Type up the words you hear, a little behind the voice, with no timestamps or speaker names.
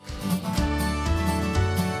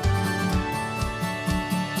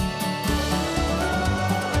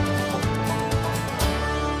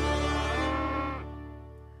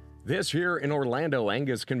This year in Orlando,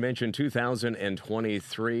 Angus Convention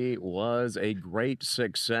 2023 was a great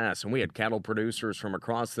success, and we had cattle producers from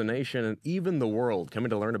across the nation and even the world coming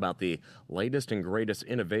to learn about the latest and greatest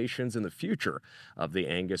innovations in the future of the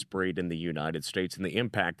Angus breed in the United States and the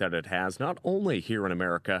impact that it has not only here in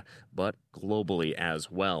America, but globally as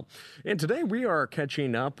well. And today we are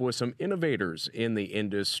catching up with some innovators in the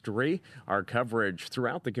industry. Our coverage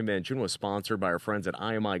throughout the convention was sponsored by our friends at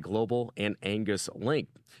IMI Global and AngusLink.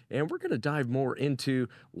 And we're going to dive more into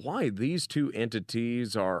why these two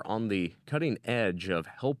entities are on the cutting edge of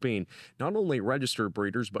helping not only registered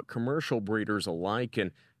breeders, but commercial breeders alike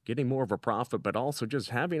and getting more of a profit, but also just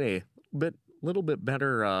having a little bit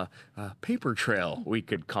better paper trail, we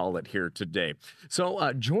could call it here today.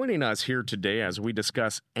 So joining us here today as we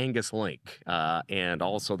discuss AngusLink and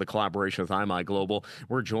also the collaboration with IMI Global,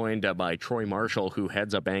 we're joined by Troy Marshall, who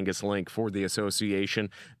heads up AngusLink for the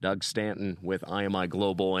association, Doug Stanton with IMI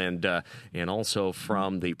Global, and also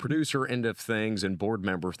from the producer end of things and board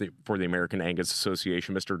member for the American Angus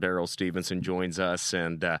Association, Mr. Darrell Stevenson joins us.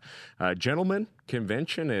 And gentlemen,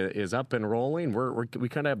 convention is up and rolling. We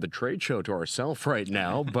kind of have the trade show to ourselves right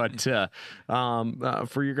now, but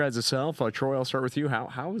for you guys yourself, Troy, I'll start with you.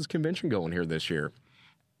 How is convention going here this year?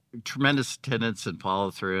 Tremendous attendance and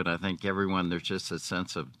follow through, and I think there's just a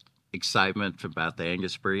sense of excitement about the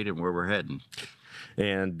Angus breed and where we're heading.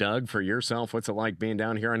 And Doug, for yourself, what's it like being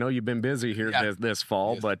down here? I know you've been busy here this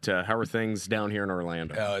fall, yes. But how are things down here in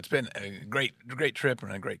Orlando? It's been a great trip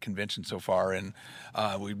and a great convention so far, and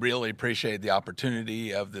we really appreciate the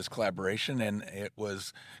opportunity of this collaboration. And it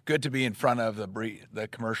was good to be in front of the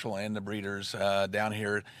commercial and the breeders down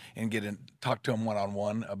here and talk to them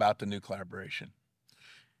one-on-one about the new collaboration.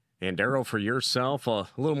 And Darrell, for yourself, a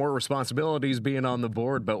little more responsibilities being on the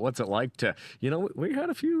board, but what's it like to, we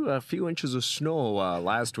had a few inches of snow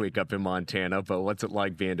last week up in Montana, but what's it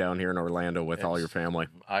like being down here in Orlando with all your family?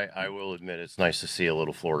 I will admit it's nice to see a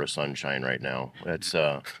little Florida sunshine right now. It's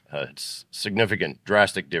significant,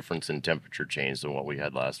 drastic difference in temperature change than what we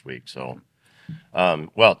had last week. So,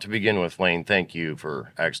 well, to begin with, Lane, thank you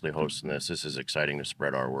for actually hosting this. This is exciting to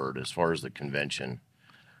spread our word. As far as the convention,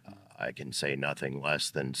 I can say nothing less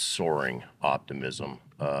than soaring optimism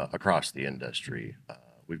across the industry.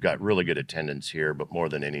 We've got really good attendance here, but more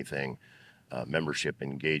than anything, membership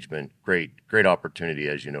engagement, great opportunity,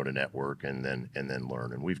 as you know, to network and then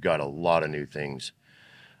learn. And we've got a lot of new things,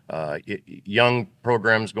 young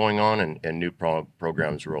programs going on and new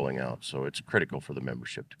programs rolling out. So it's critical for the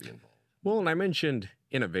membership to be involved. Well, and I mentioned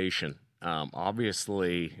innovation.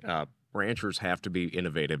 Obviously, ranchers have to be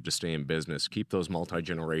innovative to stay in business, keep those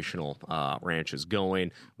multi-generational ranches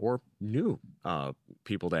going, or new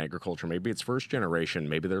people to agriculture. Maybe it's first generation.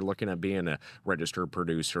 Maybe they're looking at being a registered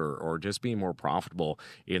producer or just being more profitable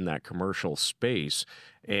in that commercial space.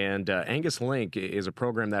 And AngusLink is a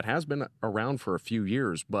program that has been around for a few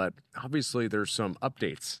years, but obviously there's some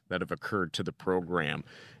updates that have occurred to the program.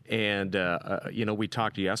 And, we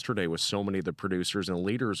talked yesterday with so many of the producers and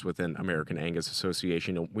leaders within American Angus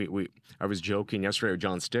Association. I was joking yesterday with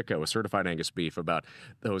John Sticko, a certified Angus beef, about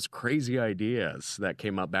those crazy ideas that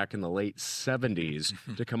came up back in the late 70s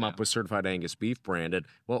to come up with certified Angus beef branded.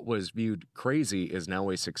 What was viewed crazy is now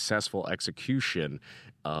a successful execution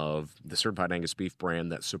of the certified Angus beef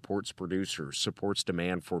brand that supports producers, supports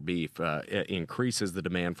demand for beef, increases the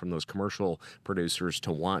demand from those commercial producers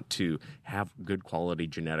to want to have good quality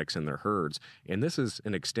genetics in their herds. And this is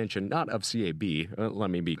an extension, not of CAB, let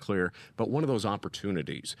me be clear, but one of those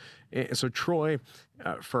opportunities. And so Troy,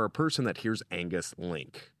 for a person that hears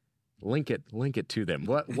AngusLink, link it to them.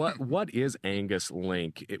 What is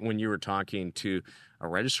AngusLink when you were talking to a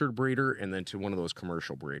registered breeder and then to one of those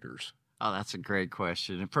commercial breeders? Oh, that's a great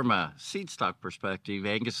question. And from a seed stock perspective,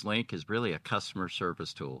 AngusLink is really a customer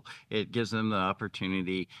service tool. It gives them the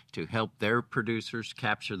opportunity to help their producers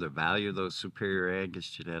capture the value of those superior Angus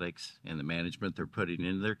genetics and the management they're putting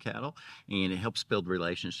into their cattle, and it helps build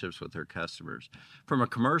relationships with their customers. From a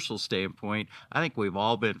commercial standpoint, I think we've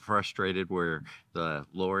all been frustrated where the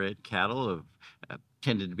lower-end cattle have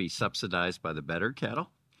tended to be subsidized by the better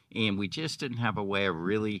cattle, and we just didn't have a way of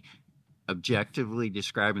really objectively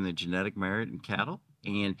describing the genetic merit in cattle.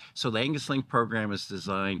 And so the AngusLink program is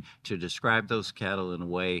designed to describe those cattle in a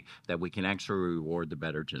way that we can actually reward the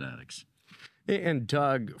better genetics. And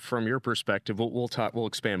Doug, from your perspective, we'll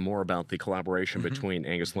expand more about the collaboration between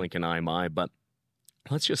AngusLink and IMI, but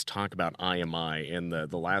let's just talk about IMI. In the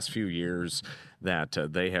last few years, that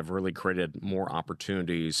they have really created more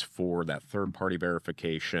opportunities for that third-party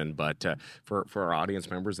verification. But for our audience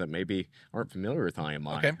members that maybe aren't familiar with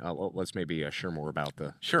IMI, Okay. let's maybe share more about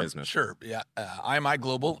the business. Sure. Yeah. IMI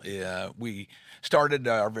Global, we started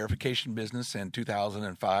our verification business in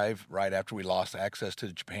 2005, right after we lost access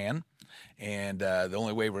to Japan. And the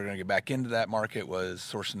only way we're going to get back into that market was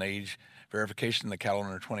source and age verification of the cattle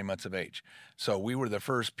under 20 months of age. So we were the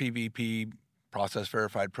first PVP, process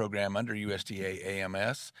verified program under USDA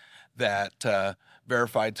AMS that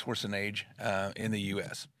verified source and age in the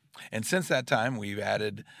U.S. And since that time, we've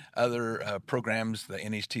added other programs, the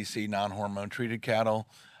NHTC non-hormone treated cattle,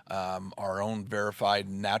 our own verified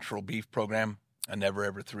natural beef program, a Never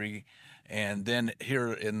Ever 3. And then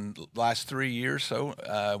here in the last 3 years so,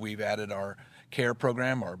 we've added our CARE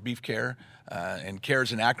program, our beef care. And CARE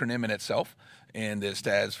is an acronym in itself, and it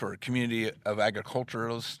stands for Community of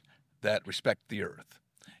Agriculturalists that Respect the Earth.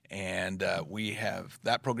 And we have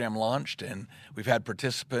that program launched, and we've had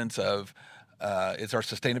participants of it's our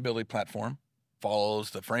sustainability platform,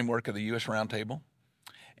 follows the framework of the U.S. Roundtable,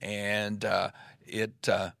 and it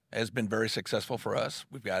has been very successful for us.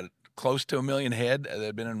 We've got close to 1 million head that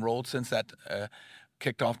have been enrolled since that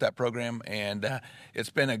kicked off that program, and it's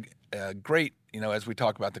been a great, as we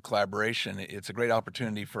talk about the collaboration, it's a great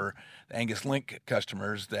opportunity for the AngusLink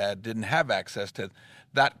customers that didn't have access to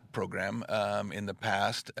that program in the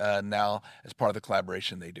past. Now, as part of the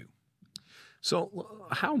collaboration, they do. So,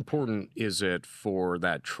 how important is it for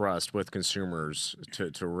that trust with consumers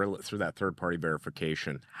to really, through that third-party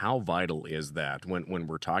verification? How vital is that when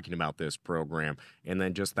we're talking about this program, and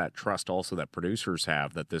then just that trust also that producers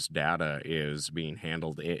have that this data is being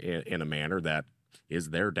handled in a manner that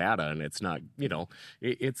is their data, and it's not,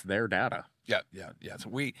 it's their data. Yeah.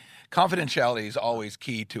 So confidentiality is always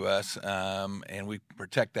key to us, and we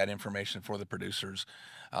protect that information for the producers.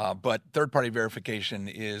 But third-party verification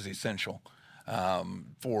is essential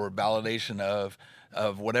for validation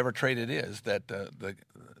of whatever trait it is that the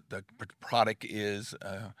product is,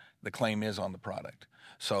 the claim is on the product.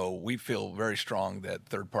 So we feel very strong that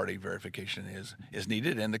third-party verification is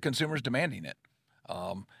needed, and the consumer's demanding it.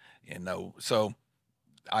 So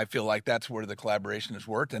I feel like that's where the collaboration has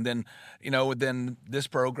worked. And then, then this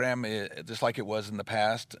program, just like it was in the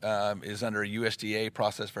past, is under a USDA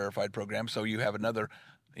process verified program. So you have another,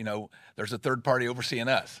 there's a third party overseeing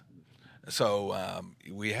us. So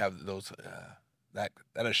we have those that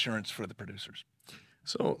assurance for the producers.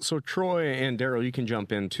 So Troy and Darrell, you can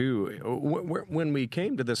jump in too. When we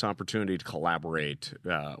came to this opportunity to collaborate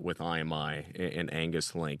with IMI and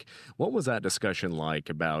AngusLink, what was that discussion like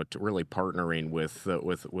about really partnering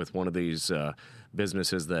with one of these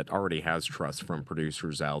businesses that already has trust from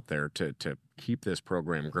producers out there to keep this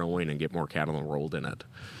program growing and get more cattle enrolled in it?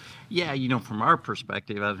 Yeah, from our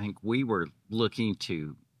perspective, I think we were looking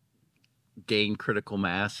to gain critical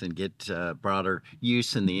mass and get broader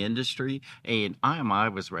use in the industry. And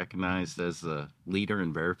IMI was recognized as the leader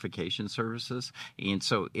in verification services. And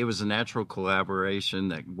so it was a natural collaboration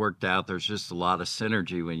that worked out. There's just a lot of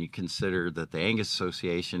synergy when you consider that the Angus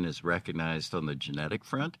Association is recognized on the genetic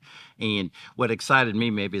front. And what excited me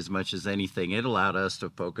maybe as much as anything, it allowed us to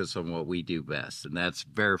focus on what we do best, and that's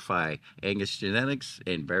verify Angus genetics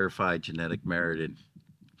and verify genetic merit in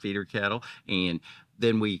feeder cattle. And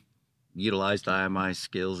then we utilized IMI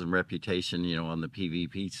skills and reputation, on the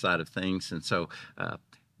PVP side of things. And so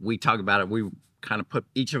we talk about it. We kind of put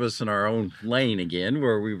each of us in our own lane again,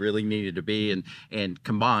 where we really needed to be. And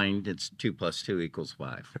combined, it's 2 + 2 =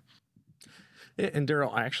 5. And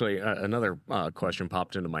Darrell, actually, another question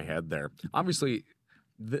popped into my head there. Obviously,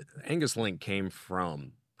 the AngusLink came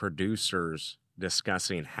from producers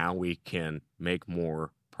discussing how we can make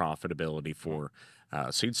more profitability for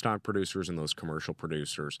seed stock producers and those commercial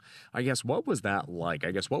producers. I guess, what was that like?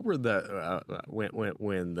 I guess, what were the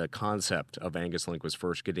when the concept of AngusLink was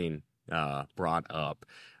first getting brought up?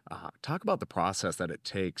 Talk about the process that it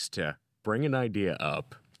takes to bring an idea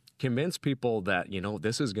up, convince people that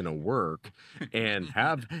this is going to work, and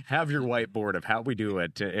have your whiteboard of how we do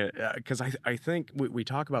it. Because I think we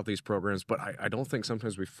talk about these programs, but I don't think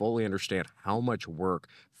sometimes we fully understand how much work,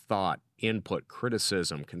 thought, input,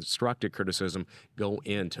 criticism, constructive criticism go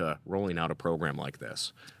into rolling out a program like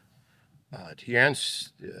this.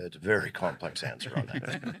 It's a very complex answer on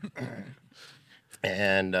that.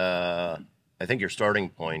 And I think your starting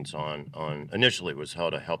points on initially was how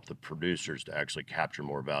to help the producers to actually capture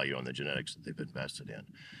more value on the genetics that they've invested in.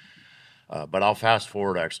 But I'll fast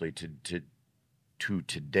forward actually to to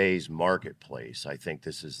today's marketplace, I think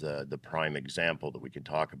this is the prime example that we can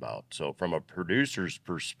talk about. So from a producer's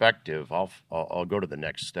perspective, I'll go to the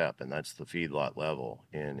next step, and that's the feedlot level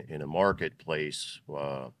in a marketplace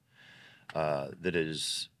that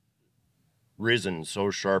is risen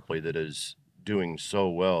so sharply, that is doing so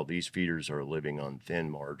well. These feeders are living on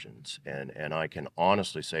thin margins, and I can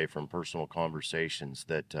honestly say from personal conversations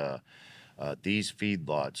that these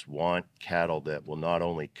feedlots want cattle that will not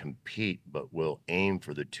only compete but will aim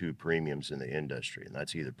for the two premiums in the industry, and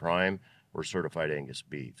that's either prime or certified Angus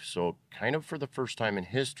beef. So kind of for the first time in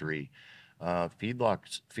history,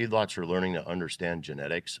 feedlots are learning to understand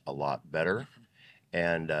genetics a lot better.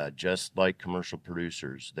 And just like commercial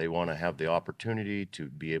producers, they want to have the opportunity to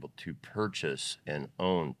be able to purchase and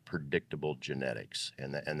own predictable genetics,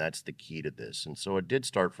 and that's the key to this. And so it did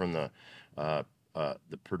start from the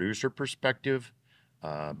producer perspective,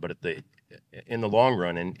 but in the long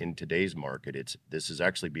run, in today's market, this is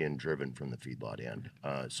actually being driven from the feedlot end,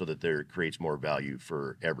 so that there creates more value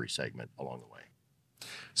for every segment along the way.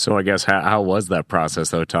 So I guess how was that process,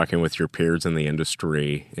 though, talking with your peers in the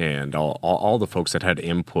industry and all the folks that had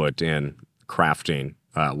input in crafting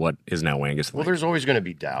what is now AngusLink? Well, there's always going to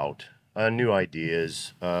be doubt. New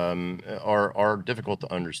ideas are difficult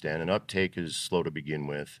to understand, and uptake is slow to begin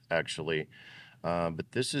with, actually. But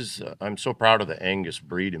I'm so proud of the Angus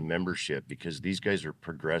breed and membership, because these guys are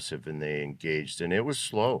progressive and they engaged, and it was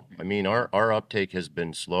slow. I mean, our uptake has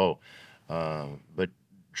been slow, but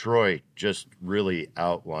Troy just really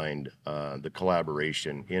outlined the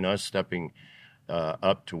collaboration in us stepping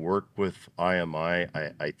up to work with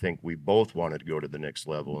IMI. I think we both wanted to go to the next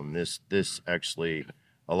level, and this actually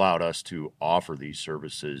allowed us to offer these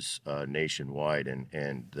services nationwide.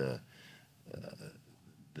 And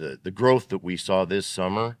the growth that we saw this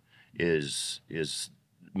summer is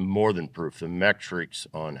more than proof. The metrics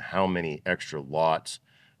on how many extra lots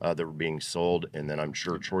that were being sold, and then I'm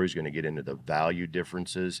sure Troy's going to get into the value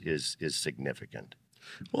differences, is significant.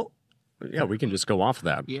 Well, yeah, we can just go off of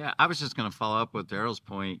that. Yeah, I was just going to follow up with Darrell's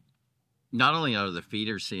point. Not only are the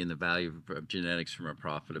feeders seeing the value of genetics from a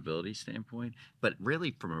profitability standpoint, but really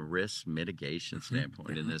from a risk mitigation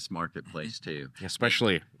standpoint in this marketplace too.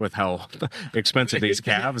 Especially with how expensive these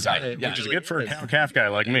calves are, which is good for a cow-calf guy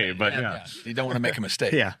like me. But yeah, you don't want to make a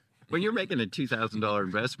mistake. Yeah. When you're making a $2,000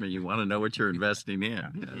 investment, you want to know what you're investing in. Yeah,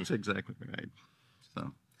 that's exactly right.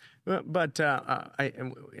 So, but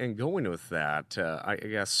going with that, I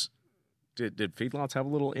guess, did feedlots have a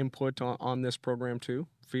little input on this program too?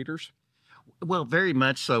 Feeders? Well, very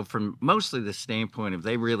much so, from mostly the standpoint of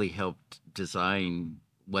they really helped design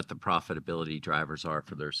what the profitability drivers are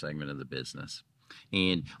for their segment of the business.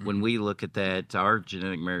 And when we look at that, our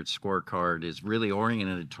genetic merit scorecard is really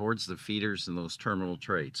oriented towards the feeders and those terminal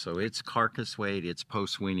traits. So it's carcass weight, it's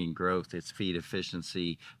post-weaning growth, it's feed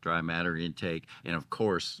efficiency, dry matter intake, and of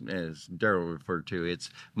course, as Darrell referred to, it's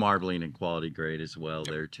marbling and quality grade as well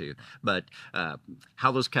there too. But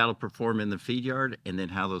how those cattle perform in the feed yard, and then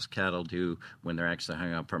how those cattle do when they're actually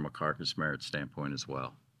hung up from a carcass merit standpoint as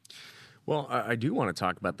well. Well, I do want to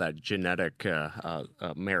talk about that genetic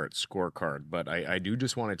merit scorecard, but I do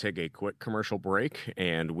just want to take a quick commercial break,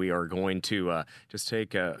 and we are going to just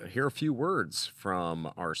hear a few words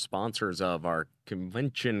from our sponsors of our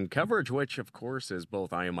convention coverage, which, of course, is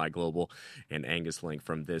both IMI Global and AngusLink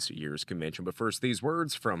from this year's convention. But first, these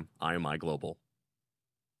words from IMI Global.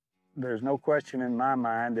 There's no question in my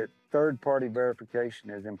mind that third-party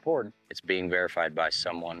verification is important. It's being verified by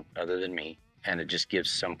someone other than me. And it just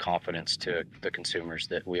gives some confidence to the consumers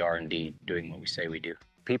that we are indeed doing what we say we do.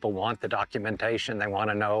 People want the documentation. They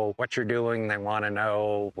want to know what you're doing. They want to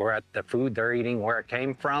know where the food they're eating, where it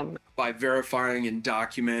came from. By verifying and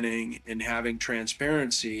documenting and having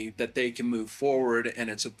transparency that they can move forward,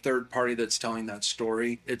 and it's a third party that's telling that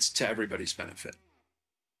story, it's to everybody's benefit.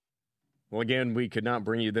 Well, again, we could not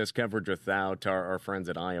bring you this coverage without our friends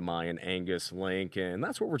at IMI and AngusLink, and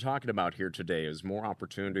that's what we're talking about here today, is more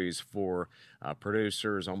opportunities for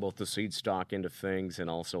producers on both the seed stock end of things and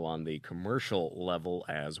also on the commercial level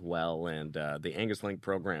as well. And the AngusLink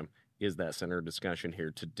program is that center of discussion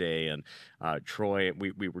here today. And Troy,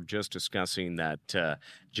 we were just discussing that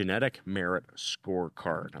genetic merit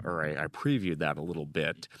scorecard, or I previewed that a little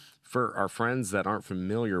bit. For our friends that aren't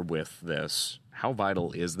familiar with this, how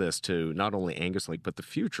vital is this to not only AngusLink, but the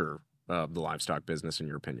future of the livestock business, in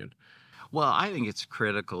your opinion? Well, I think it's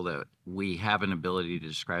critical that we have an ability to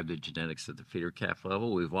describe the genetics at the feeder calf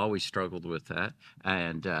level. We've always struggled with that.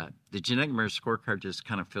 And the genetic merit scorecard just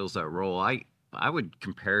kind of fills that role. I would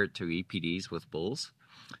compare it to EPDs with bulls.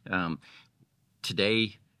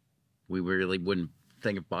 Today, we really wouldn't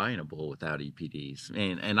think of buying a bull without EPDs.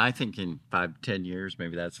 And I think in 5-10 years,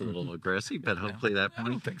 maybe that's a little aggressive, but hopefully that point.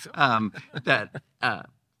 I don't think so.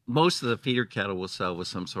 Most of the feeder cattle will sell with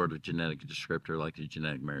some sort of genetic descriptor like the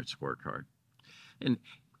genetic merit scorecard. And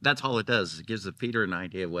that's all it does. It gives the feeder an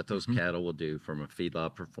idea of what those cattle will do from a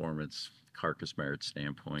feedlot performance, carcass merit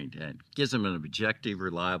standpoint, and gives them an objective,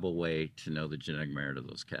 reliable way to know the genetic merit of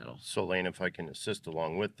those cattle. So, Lane, if I can assist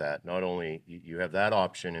along with that, not only you have that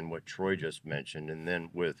option in what Troy just mentioned, and then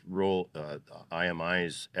with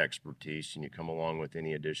IMI's expertise, and you come along with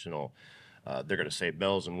any additional, they're going to say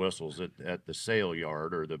bells and whistles at the sale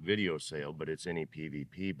yard or the video sale, but it's any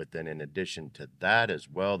PVP. But then in addition to that as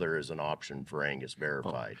well, there is an option for Angus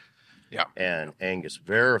Verified. Yeah. And Angus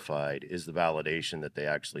Verified is the validation that they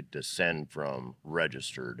actually descend from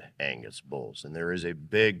registered Angus bulls. And there is a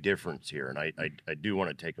big difference here. And I do want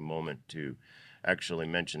to take a moment to actually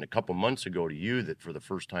mention a couple months ago to you that for the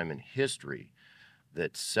first time in history,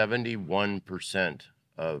 that 71%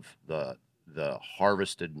 of the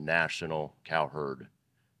harvested national cow herd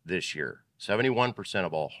this year, 71%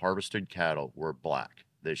 of all harvested cattle were black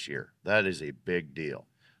this year. That is a big deal.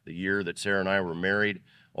 The year that Sarah and I were married,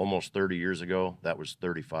 almost 30 years ago, that was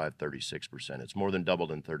 36%. It's more than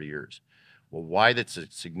doubled in 30 years. Well, why that's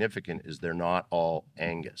significant is they're not all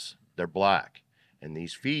Angus. They're black. And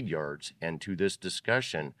these feed yards, and to this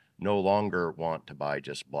discussion, no longer want to buy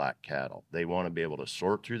just black cattle. They want to be able to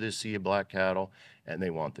sort through this sea of black cattle, and they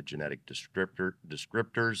want the genetic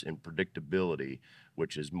descriptors and predictability,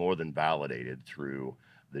 which is more than validated through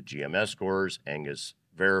the GMS scores, Angus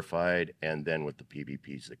Verified, and then with the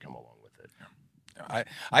PVPs that come along with it.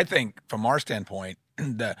 I think from our standpoint,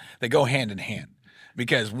 they go hand in hand.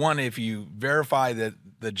 Because one, if you verify that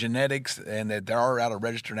the genetics and that there are out of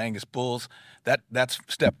registered Angus bulls, that's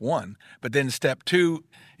step one. But then step two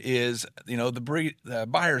is, the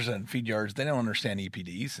buyers and feed yards, they don't understand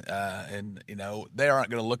EPDs. And they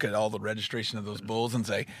aren't going to look at all the registration of those bulls and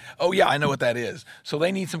say, oh, yeah, I know what that is. So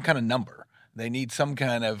they need some kind of number. They need some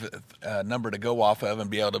kind of number to go off of and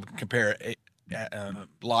be able to compare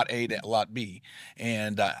lot A to lot B.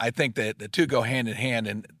 And I think that the two go hand in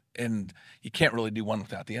hand, and you can't really do one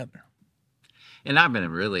without the other. And I've been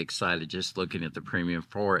really excited just looking at the premium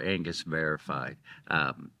for Angus Verified,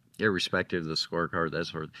 irrespective of the scorecard, that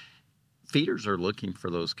sort of. Feeders are looking for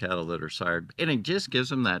those cattle that are sired, and it just gives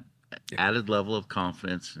them that added level of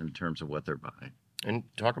confidence in terms of what they're buying. And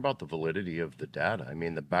talk about the validity of the data. I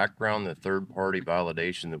mean, the background, the third-party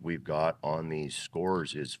validation that we've got on these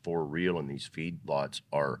scores is for real, and these feedlots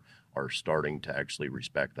are starting to actually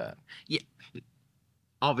respect that. Yeah.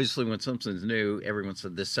 Obviously, when something's new, everyone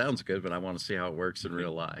said, this sounds good, but I want to see how it works in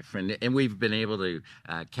real life. And we've been able to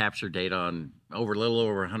capture data on a little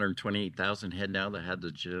over 128,000 head now that had the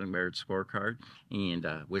genetic merit scorecard. And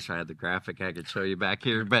wish I had the graphic I could show you back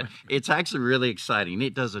here. But it's actually really exciting.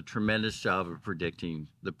 It does a tremendous job of predicting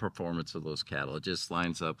the performance of those cattle. It just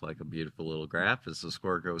lines up like a beautiful little graph. As the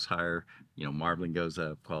score goes higher, marbling goes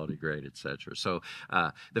up, quality grade, et cetera. So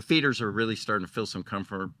the feeders are really starting to feel some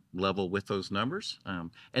comfort level with those numbers.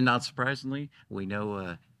 And not surprisingly, we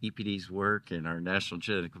know EPD's work and our national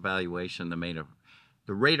genetic evaluation,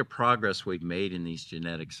 the rate of progress we've made in these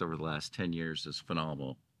genetics over the last 10 years is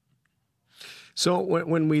phenomenal. So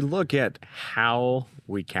when we look at how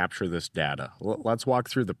we capture this data, let's walk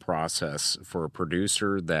through the process for a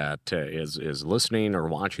producer that is listening or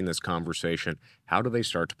watching this conversation. How do they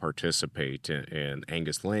start to participate in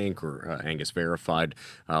AngusLink or Angus Verified?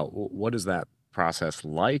 What is that process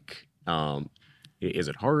like? Is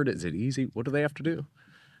it hard? Is it easy? What do they have to do?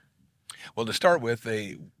 Well, to start with,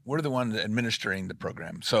 we're the ones administering the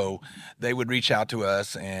program. So they would reach out to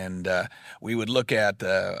us, and we would look at,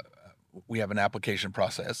 we have an application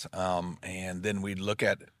process, and then we'd look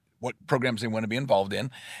at what programs they want to be involved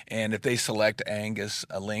in. And if they select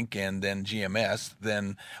AngusLink and then GMS,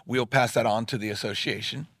 then we'll pass that on to the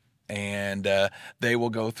association. And they will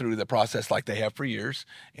go through the process like they have for years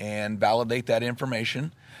and validate that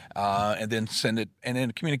information, and then send it and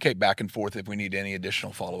then communicate back and forth if we need any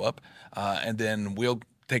additional follow-up. And then we'll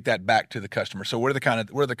take that back to the customer. So we're the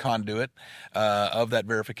conduit of that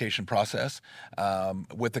verification process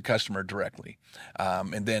with the customer directly.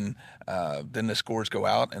 And then the scores go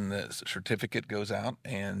out and the certificate goes out,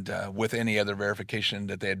 and with any other verification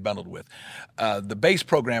that they had bundled with. The base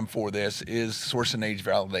program for this is source and age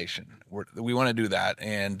validation. We want to do that,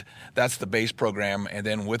 and that's the base program, and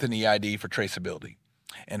then with an EID for traceability.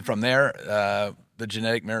 And from there, the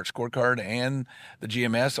genetic merit scorecard and the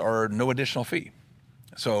GMS are no additional fee.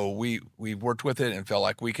 So we've worked with it and felt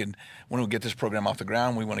like when we get this program off the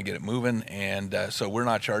ground, we want to get it moving, and so we're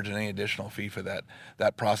not charging any additional fee for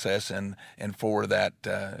that process and for that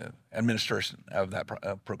administration of that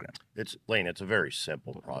program. It's Lane. It's a very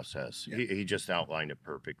simple process. Yeah. He just outlined it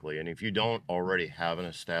perfectly. And if you don't already have an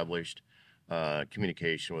established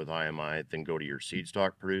communication with IMI, then go to your seed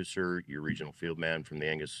stock producer, your regional field man from the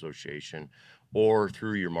Angus Association, or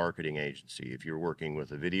through your marketing agency. If you're working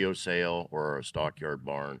with a video sale or a stockyard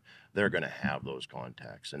barn, they're going to have those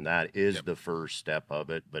contacts, and that is the first step of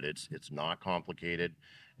it. But it's not complicated,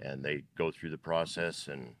 and they go through the process,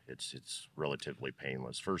 and it's relatively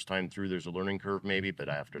painless. First time through, there's a learning curve maybe, but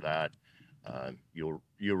after that, you'll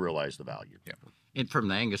realize the value. Yeah. And from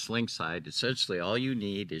the AngusLink side, essentially all you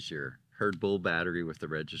need is your herd bull battery with the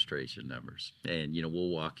registration numbers. And, we'll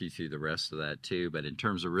walk you through the rest of that too. But in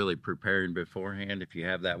terms of really preparing beforehand, if you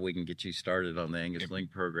have that, we can get you started on the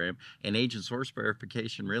AngusLink program. And agent source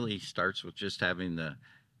verification really starts with just having the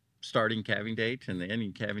starting calving date and the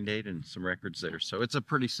ending calving date and some records there. So it's a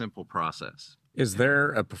pretty simple process. Is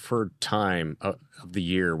there a preferred time of the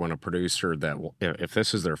year when a producer if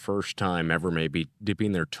this is their first time ever maybe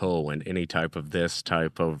dipping their toe in any type of this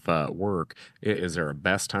type of work, is there a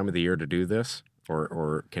best time of the year to do this,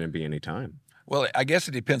 or can it be any time? Well, I guess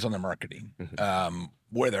it depends on the marketing,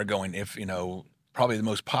 where they're going. If, probably the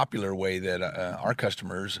most popular way that our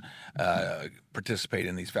customers participate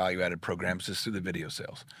in these value-added programs is through the video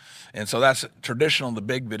sales. And so that's traditional. The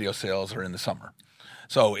big video sales are in the summer.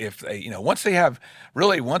 So if they, if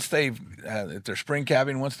they're spring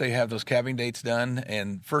calving, once they have those calving dates done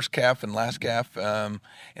and first calf and last calf, and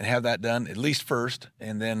have that done at least first,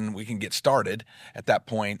 and then we can get started at that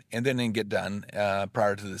point and then get done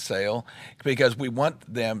prior to the sale, because we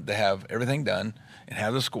want them to have everything done and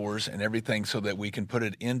have the scores and everything so that we can put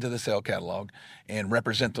it into the sale catalog and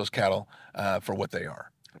represent those cattle for what they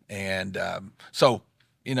are. And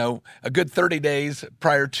a good 30 days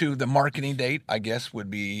prior to the marketing date, I guess,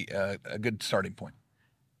 would be a good starting point.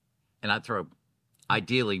 And I'd throw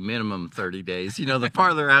ideally minimum 30 days. The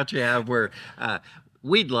farther out you have, where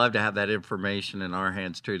we'd love to have that information in our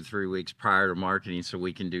hands 2 to 3 weeks prior to marketing, so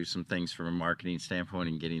we can do some things from a marketing standpoint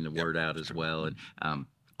and getting the word out as well. And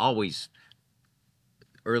always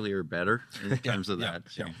earlier better in terms of that.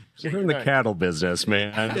 So. You're in the cattle business,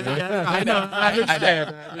 man. I know. I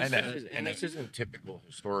understand. And this isn't typical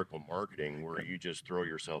historical marketing where you just throw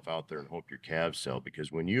yourself out there and hope your calves sell,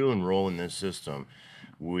 because when you enroll in this system,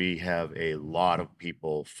 we have a lot of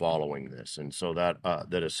people following this. And so that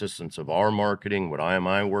assistance of our marketing, what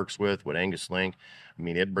IMI works with, what AngusLink,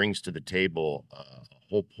 it brings to the table a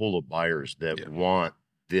whole pool of buyers that want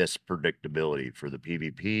this predictability for the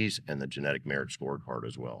PVPs and the genetic merit scorecard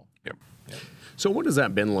as well. Yep. So what has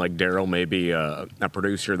that been like, Darrell? Maybe a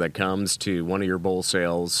producer that comes to one of your bull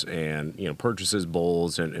sales and purchases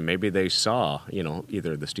bulls, and maybe they saw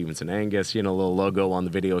either the Stevenson Angus little logo on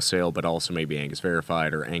the video sale, but also maybe Angus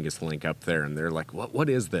Verified or AngusLink up there, and they're like, what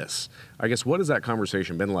is this? I guess, what has that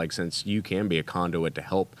conversation been like, since you can be a conduit to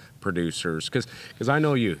help producers? Because I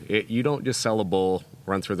know you don't just sell a bull,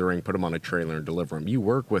 run through the ring, put them on a trailer, and deliver them. You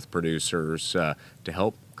work with producers to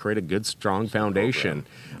help create a good, strong foundation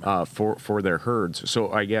for their herds.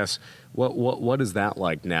 So I guess what is that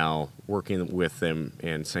like now, working with them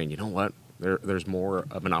and saying, there's more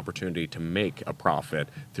of an opportunity to make a profit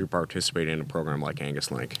through participating in a program like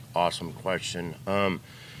AngusLink? Awesome question. I'm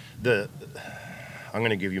going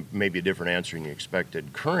to give you maybe a different answer than you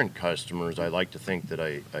expected. Current customers, I like to think that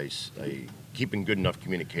I keep in good enough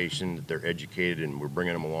communication, that they're educated and we're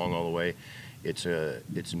bringing them along all the way. It's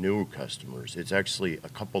new customers. It's actually a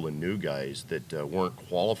couple of new guys that weren't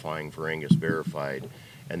qualifying for Angus Verified,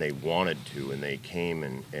 and they wanted to, and they came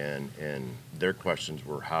and their questions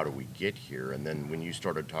were, how do we get here? And then when you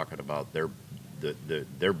started talking about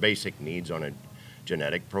their basic needs on a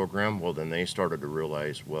genetic program, well, then they started to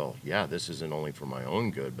realize, well, yeah, this isn't only for my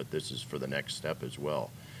own good, but this is for the next step as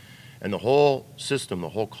well. And the whole system, the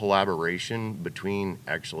whole collaboration between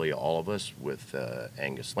actually all of us with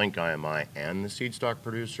AngusLink, IMI, and the seed stock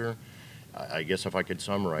producer, I guess if I could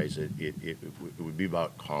summarize it, it would be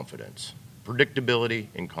about confidence, predictability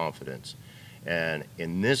and confidence. And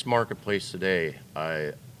in this marketplace today,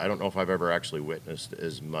 I don't know if I've ever actually witnessed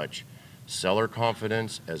as much seller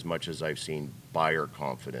confidence as much as I've seen buyer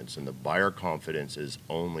confidence. And the buyer confidence is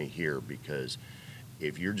only here because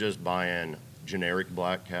if you're just buying generic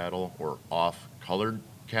black cattle or off-colored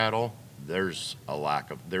cattle, there's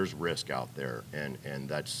risk out there, and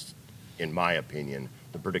that's, in my opinion,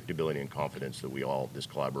 the predictability and confidence that this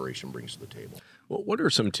collaboration brings to the table. Well, what are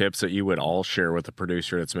some tips that you would all share with a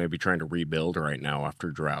producer that's maybe trying to rebuild right now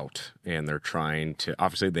after drought, and they're trying to,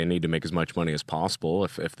 obviously they need to make as much money as possible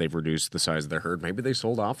if they've reduced the size of their herd. Maybe they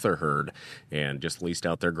sold off their herd and just leased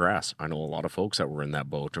out their grass. I know a lot of folks that were in that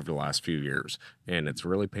boat over the last few years, and it's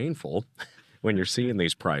really painful when you're seeing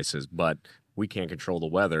these prices, but we can't control the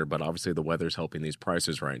weather, but obviously the weather's helping these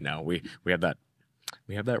prices right now. We have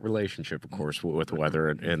that relationship, of course, with weather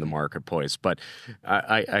in the marketplace. But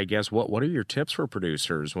I guess what are your tips for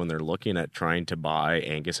producers when they're looking at trying to buy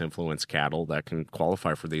Angus influenced cattle that can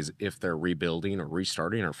qualify for these if they're rebuilding or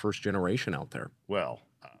restarting or first generation out there? Well,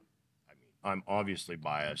 I'm obviously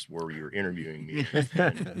biased where you're interviewing me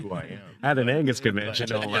and who I am. At an Angus convention,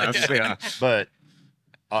 no less. Yeah. But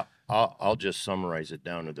I'll just summarize it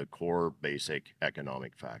down to the core basic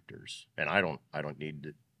economic factors. And I don't need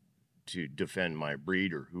to defend my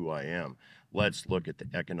breed or who I am. Let's look at the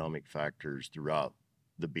economic factors throughout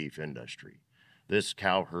the beef industry. This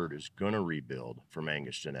cow herd is going to rebuild from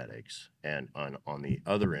Angus genetics. And on the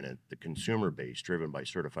other end, the consumer base driven by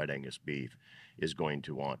certified Angus beef is going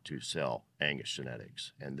to want to sell Angus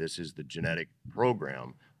genetics. And this is the genetic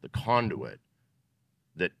program, the conduit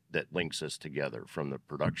that links us together from the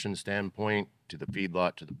production standpoint to the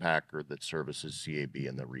feedlot to the packer that services CAB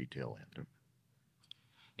and the retail end.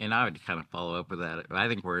 And I would kind of follow up with that. I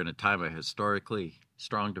think we're in a time of historically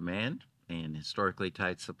strong demand and historically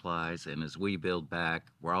tight supplies. And as we build back,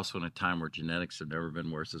 we're also in a time where genetics have never been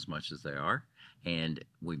worth as much as they are. And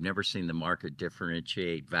we've never seen the market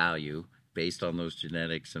differentiate value based on those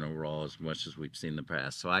genetics and overall as much as we've seen in the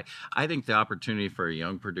past. So I think the opportunity for a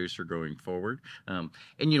young producer going forward, and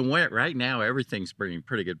you know what, right now everything's bringing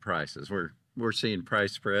pretty good prices. We're seeing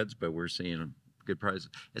price spreads, but we're seeing good prices.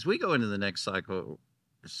 As we go into the next cycle,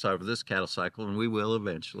 so for this cattle cycle, and we will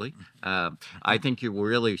eventually, I think you will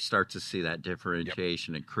really start to see that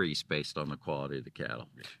differentiation increase based on the quality of the cattle.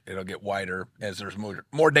 It'll get wider as there's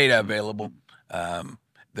more data available.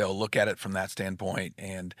 They'll look at it from that standpoint.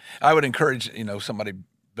 And I would encourage, somebody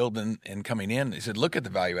building and coming in, he said, look at the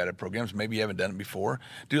value-added programs. Maybe you haven't done it before.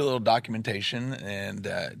 Do a little documentation, and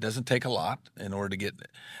it doesn't take a lot in order to get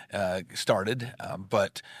started.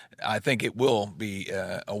 But I think it will be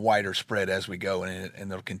a wider spread as we go, and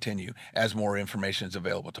it'll continue as more information is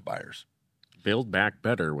available to buyers. Build back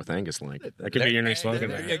better with AngusLink. That could be your new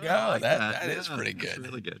slogan. There you go. That is pretty good. That's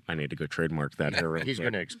really good. I need to go trademark that here. He's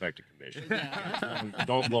going to expect a commission.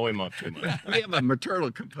 Don't blow him up too much. We have a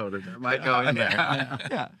maternal component that might go in there.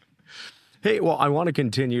 Yeah. Hey, well, I want to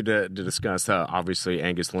continue to discuss, obviously,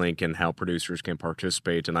 AngusLink and how producers can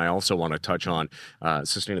participate. And I also want to touch on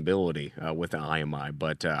sustainability with the IMI.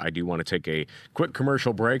 But I do want to take a quick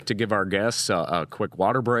commercial break to give our guests a quick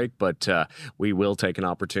water break. But we will take an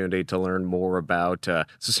opportunity to learn more about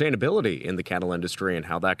sustainability in the cattle industry and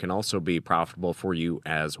how that can also be profitable for you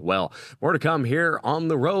as well. More to come here on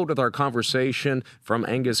the road with our conversation from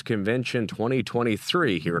Angus Convention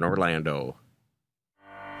 2023 here in Orlando.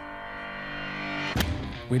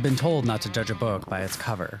 We've been told not to judge a book by its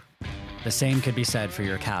cover. The same could be said for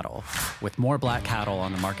your cattle. With more black cattle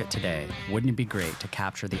on the market today, wouldn't it be great to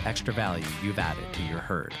capture the extra value you've added to your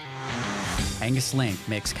herd? AngusLink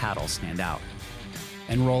makes cattle stand out.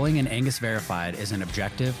 Enrolling in Angus Verified is an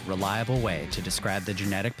objective, reliable way to describe the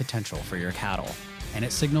genetic potential for your cattle, and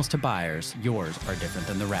it signals to buyers yours are different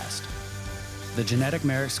than the rest. The Genetic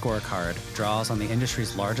Merit Scorecard draws on the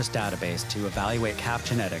industry's largest database to evaluate calf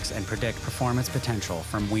genetics and predict performance potential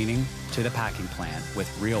from weaning to the packing plant with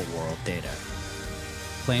real-world data.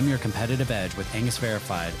 Claim your competitive edge with Angus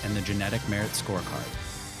Verified and the Genetic Merit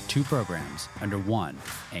Scorecard. 2 programs under one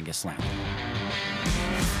AngusLink.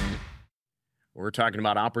 We're talking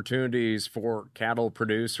about opportunities for cattle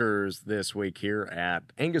producers this week here at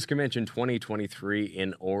Angus Convention 2023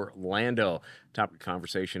 in Orlando. Topic of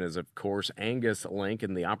conversation is, of course, AngusLink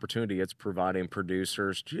and the opportunity it's providing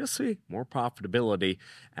producers to just see more profitability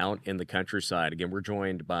out in the countryside. Again, we're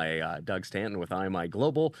joined by Doug Stanton with IMI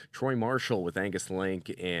Global, Troy Marshall with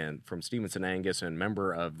AngusLink, and from Stevenson Angus, and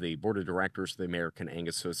member of the board of directors of the American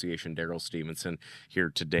Angus Association, Darrell Stevenson, here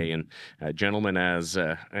today. And gentlemen, as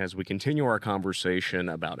we continue our conversation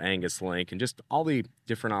about AngusLink and just all the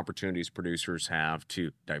different opportunities producers have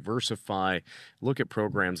to diversify, look at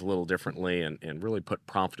programs a little differently, and really put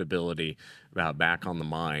profitability back on the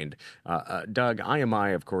mind. Doug,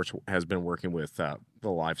 IMI, of course, has been working with the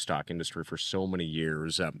livestock industry for so many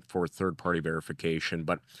years for third-party verification,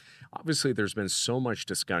 but obviously there's been so much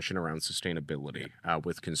discussion around sustainability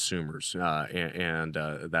with consumers, and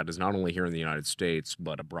that is not only here in the United States,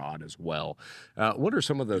 but abroad as well. What are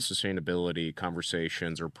some of those sustainability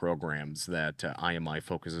conversations or programs that IMI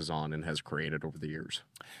focuses on and has created over the years?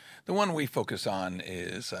 The one we focus on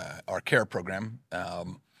is our care program,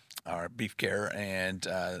 our beef care, and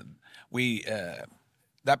we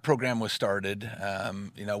that program was started.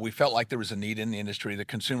 We felt like there was a need in the industry. The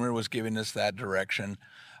consumer was giving us that direction.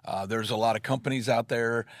 There's a lot of companies out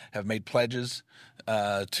there have made pledges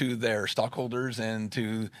to their stockholders and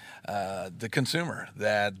to the consumer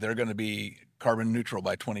that they're going to be carbon neutral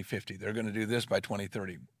by 2050. They're going to do this by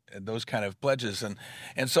 2030. Those kind of pledges, and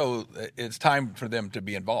so it's time for them to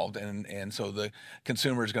be involved, and so the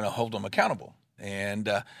consumer is going to hold them accountable.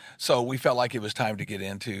 And so we felt like it was time to get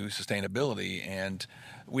into sustainability, and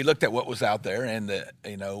we looked at what was out there, and there's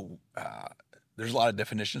a lot of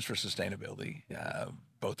definitions for sustainability,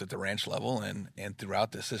 both at the ranch level and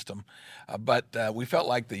throughout the system. But we felt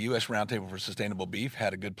like the U.S. Roundtable for Sustainable Beef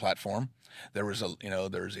had a good platform. There was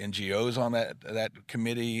there's NGOs on that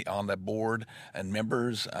committee, on that board, and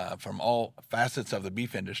members from all facets of the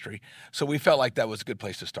beef industry. So we felt like that was a good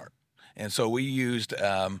place to start. And so we used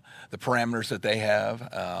the parameters that they have,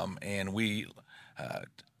 and we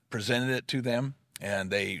presented it to them, and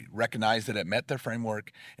they recognized that it met their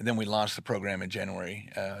framework. And then we launched the program in January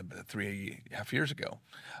 3.5 years ago.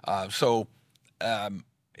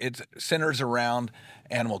 It centers around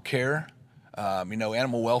animal care.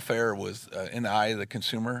 Animal welfare was in the eye of the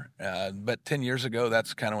consumer, but 10 years ago,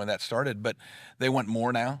 that's kind of when that started. But they want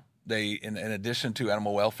more now. They, in addition to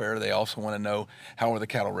animal welfare, they also want to know how were the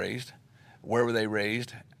cattle raised, where were they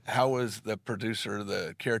raised, how was the producer,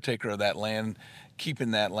 the caretaker of that land,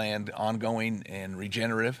 keeping that land ongoing and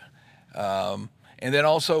regenerative, and then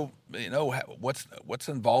also, what's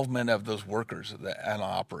the involvement of those workers in an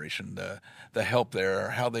operation, the help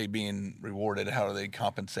there, how are they being rewarded, how are they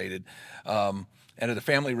compensated, and at a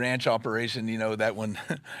family ranch operation, that one,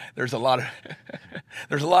 there's a lot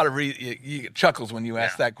of you get chuckles when you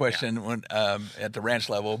ask that question when at the ranch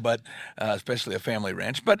level, but especially a family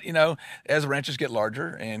ranch. But as ranches get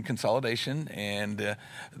larger and consolidation, and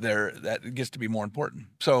that gets to be more important.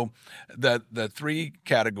 So the three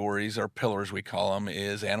categories or pillars we call them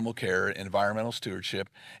is animal care, environmental stewardship,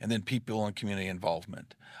 and then people and community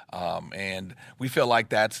involvement. And we feel like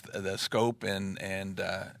that's the scope, and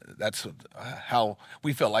that's how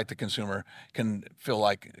we feel like the consumer can feel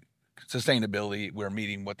like sustainability, we're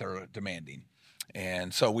meeting what they're demanding.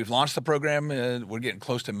 And so we've launched the program. We're getting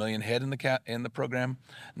close to 1 million head in the program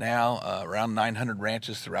now, around 900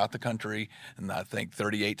 ranches throughout the country, and I think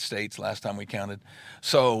 38 states last time we counted.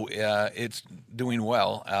 So it's doing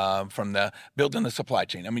well from the building the supply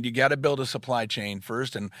chain. I mean, you got to build a supply chain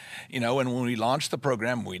first, and and when we launched the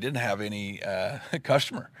program, we didn't have any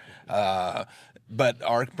customer. But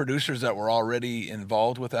our producers that were already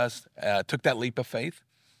involved with us took that leap of faith.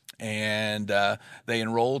 And they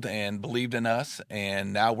enrolled and believed in us,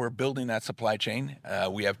 and now we're building that supply chain.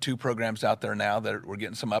 We have 2 programs out there now that we're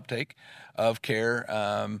getting some uptake of care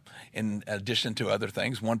in addition to other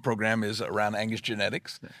things. One program is around Angus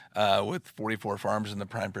genetics with 44 farms in the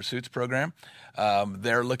Prime Pursuits program.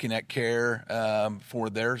 They're looking at care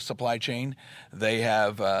for their supply chain. They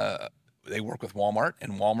have they work with Walmart,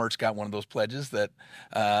 and Walmart's got one of those pledges that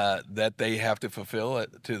they have to fulfill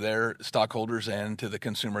to their stockholders and to the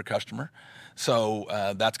consumer customer. So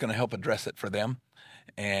that's going to help address it for them.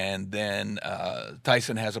 And then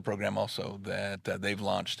Tyson has a program also that they've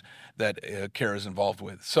launched that CARE is involved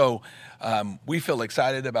with. So we feel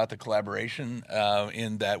excited about the collaboration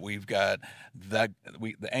in that we've got the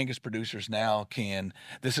Angus producers now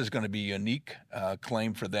this is going to be a unique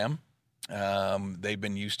claim for them. They've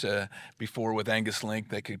been used to before with AngusLink,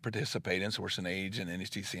 they could participate in source and age and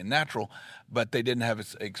NHTC and natural, but they didn't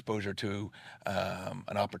have exposure to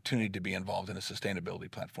an opportunity to be involved in a sustainability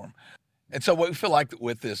platform. And so what we feel like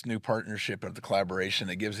with this new partnership of the collaboration,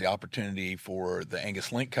 it gives the opportunity for the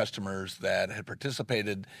AngusLink customers that had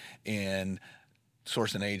participated in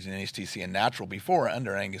source and age and NHTC and natural before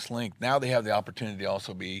under AngusLink. Now they have the opportunity to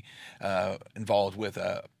also be involved with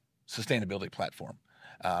a sustainability platform.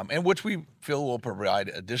 And which we feel will provide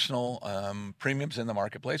additional premiums in the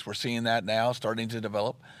marketplace. We're seeing that now starting to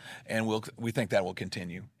develop, and we think that will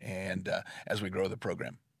continue and as we grow the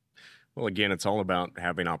program. Well, again, it's all about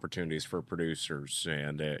having opportunities for producers,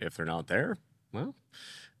 and if they're not there, well,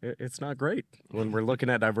 it's not great. When we're looking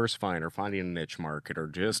at diversifying or finding a niche market or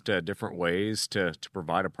just different ways to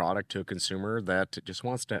provide a product to a consumer that just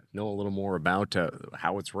wants to know a little more about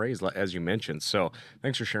how it's raised, as you mentioned. So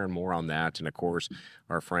thanks for sharing more on that. And, of course,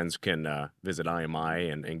 our friends can visit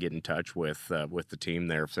IMI and get in touch with the team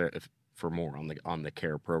there for more on the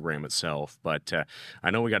CARE program itself. But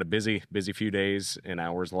I know we got a busy few days and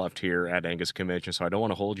hours left here at Angus Convention, so I don't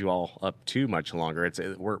want to hold you all up too much longer.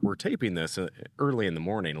 We're taping this early in the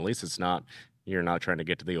morning. At least it's not You're not trying to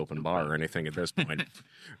get to the open bar or anything at this point.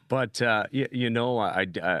 But,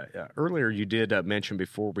 earlier you did mention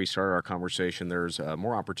before we started our conversation, there's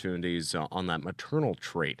more opportunities on that maternal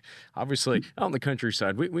trait. Obviously, out in the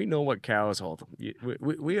countryside, we know what cows,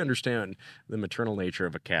 we understand the maternal nature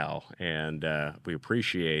of a cow, and we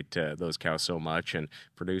appreciate those cows so much, and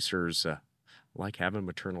producers like having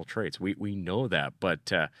maternal traits. We know that,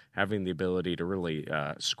 but having the ability to really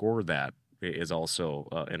score that is also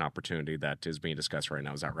an opportunity that is being discussed right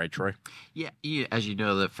now. Is that right, Troy? Yeah, as you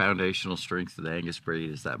know, the foundational strength of the Angus breed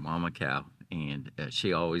is that mama cow, and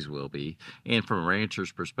she always will be. And from a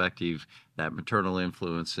rancher's perspective, that maternal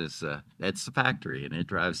influence is that's the factory, and it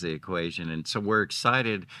drives the equation. And so we're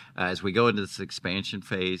excited as we go into this expansion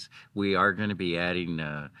phase. We are going to be adding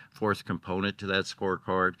a fourth component to that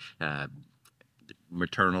scorecard.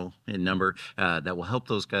 Maternal in number that will help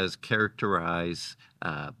those guys characterize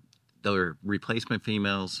their replacement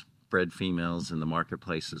females, bred females in the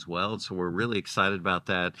marketplace as well. So we're really excited about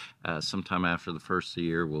that. Sometime after the first of the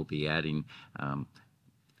year, we'll be adding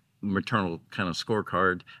maternal kind of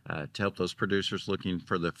scorecard to help those producers looking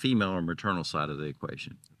for the female or maternal side of the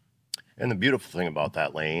equation. And the beautiful thing about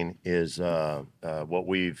that, Lane, is what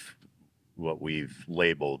we've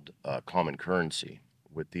labeled common currency.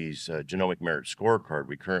 With these genomic merit scorecard,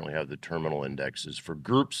 we currently have the terminal indexes for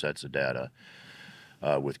group sets of data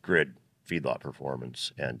with grid feedlot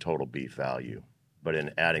performance and total beef value. But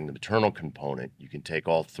in adding the maternal component, you can take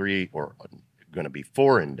all three, or going to be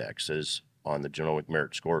 4 indexes on the genomic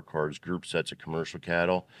merit scorecards, group sets of commercial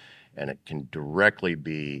cattle, and it can directly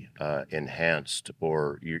be enhanced,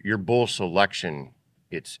 or your bull selection.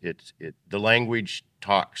 The language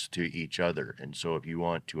talks to each other, and so if you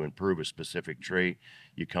want to improve a specific trait,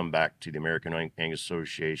 you come back to the American Angus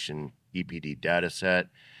Association EPD data set,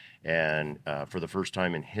 and for the first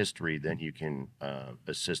time in history, then you can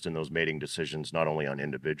assist in those mating decisions, not only on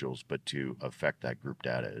individuals, but to affect that group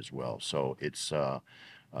data as well. So it's our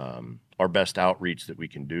best outreach that we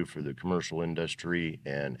can do for the commercial industry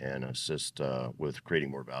and assist with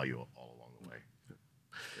creating more value all along the way.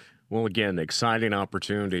 Well, again, exciting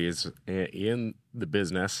opportunities in the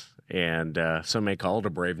business, and some may call it a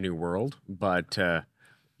brave new world, but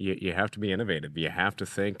you have to be innovative. You have to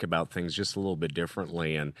think about things just a little bit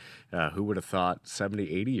differently. And who would have thought 70,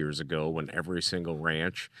 80 years ago, when every single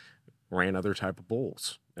ranch ran other type of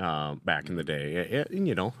bulls back in the day?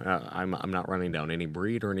 I'm not running down any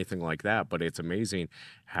breed or anything like that, but it's amazing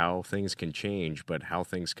how things can change, but how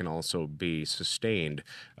things can also be sustained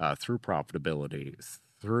through profitability,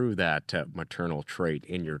 through that maternal trait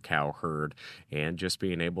in your cow herd, and just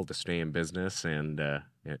being able to stay in business and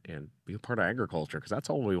be a part of agriculture, because that's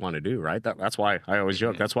all we want to do, right? That's why I always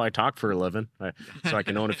joke. That's why I talk for a living, so I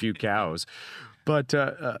can own a few cows. But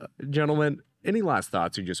gentlemen, any last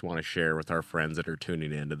thoughts you just want to share with our friends that are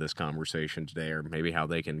tuning into this conversation today, or maybe how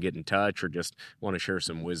they can get in touch, or just want to share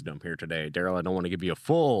some wisdom here today? Darrell, I don't want to give you a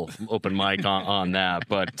full open mic on that,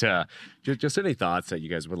 but just any thoughts that you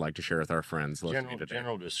guys would like to share with our friends listening today?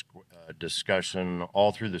 General discussion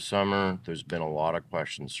all through the summer. There's been a lot of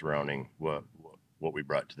questions surrounding what we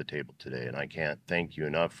brought to the table today, and I can't thank you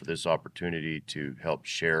enough for this opportunity to help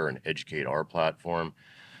share and educate our platform.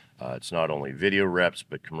 It's not only video reps,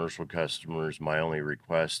 but commercial customers. My only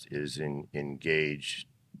request is engage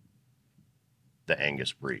the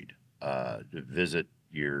Angus breed. Visit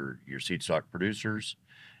your seed stock producers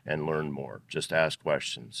and learn more. Just ask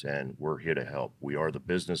questions, and we're here to help. We are the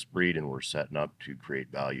business breed, and we're setting up to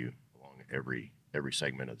create value along every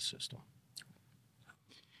segment of the system.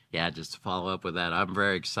 Yeah, just to follow up with that, I'm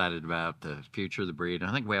very excited about the future of the breed.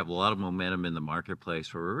 I think we have a lot of momentum in the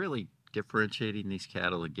marketplace where we're really differentiating these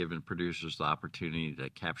cattle and giving producers the opportunity to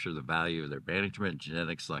capture the value of their management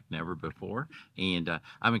genetics like never before. And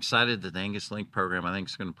I'm excited that the AngusLink program, I think,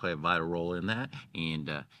 is going to play a vital role in that.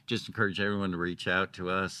 And just encourage everyone to reach out to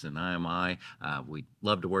us and IMI. We'd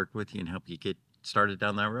love to work with you and help you get started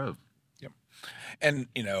down that road. Yep. And,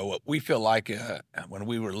 we feel like when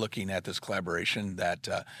we were looking at this collaboration that,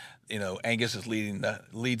 Angus is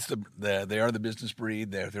they are the business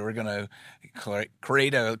breed. They were going to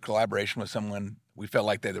create a collaboration with someone. We felt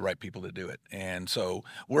like they're the right people to do it. And so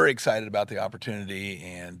we're excited about the opportunity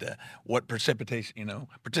and what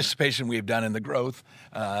participation we've done in the growth.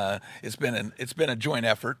 It's been a joint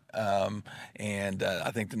effort. And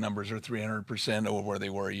I think the numbers are 300% over where they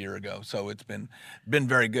were a year ago. So it's been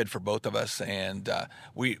very good for both of us. And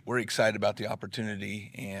we're excited about the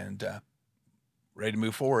opportunity and ready to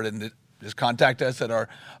move forward. And just contact us at our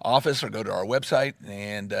office or go to our website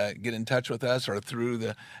and get in touch with us or through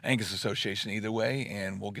the Angus Association, either way,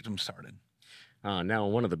 and we'll get them started. Now,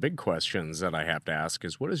 one of the big questions that I have to ask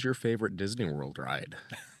is, what is your favorite Disney World ride?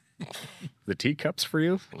 The teacups for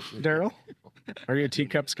you, Darrell? Are you a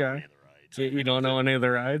teacups guy? You don't know any of the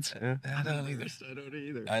rides? Yeah. I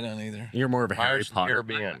don't either. You're more of a Harry Pirates of the Potter.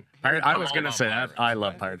 Caribbean. I was going to say that. I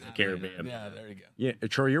love Pirates of the Caribbean. Yeah, there you go. Yeah,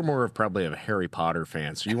 Troy, you're more of probably a Harry Potter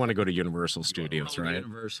fan, so you want to go to Universal Studios, right?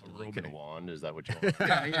 Universal. Broken wand, is that what you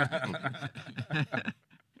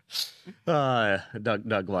want?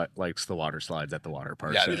 Doug likes the water slides at the water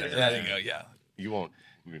park. Yeah, so- there you go. Yeah. You won't.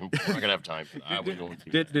 We're not gonna have time for that. We don't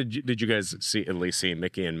see that. Did you guys at least see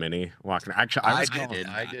Mickey and Minnie walking? Actually,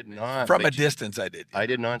 I did not. From a but distance, I did. I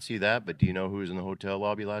did not see that. But do you know who was in the hotel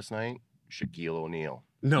lobby last night? Shaquille O'Neal.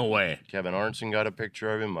 No way. Kevin Arnson got a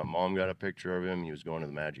picture of him. My mom got a picture of him. He was going to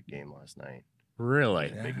the Magic game last night.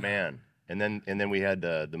 Really? Yeah. Big man. And then we had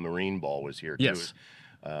the Marine Ball was here too. Yes.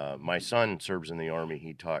 My son serves in the Army.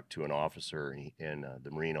 He talked to an officer, and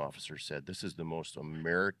the Marine officer said, "This is the most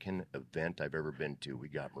American event I've ever been to. We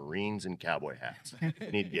got Marines in cowboy hats.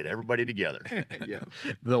 We need to get everybody together." Yeah.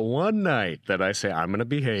 The one night that I say I'm going to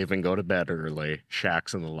behave and go to bed early,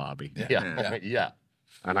 Shaq's in the lobby. Yeah.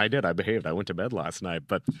 And I did. I behaved. I went to bed last night.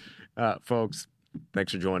 But, folks,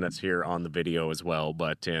 thanks for joining us here on the video as well,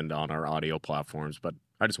 and on our audio platforms. But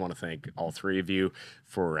I just want to thank all three of you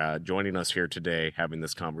for joining us here today, having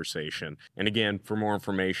this conversation. And again, for more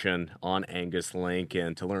information on AngusLink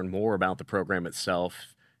and to learn more about the program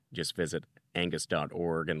itself, just visit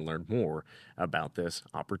angus.org and learn more about this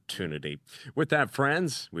opportunity. With that,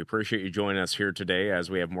 friends, we appreciate you joining us here today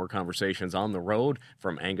as we have more conversations on the road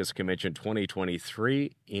from Angus Convention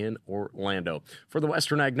 2023 in Orlando. For the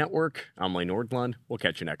Western Ag Network, I'm Nordlund. We'll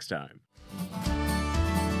catch you next time.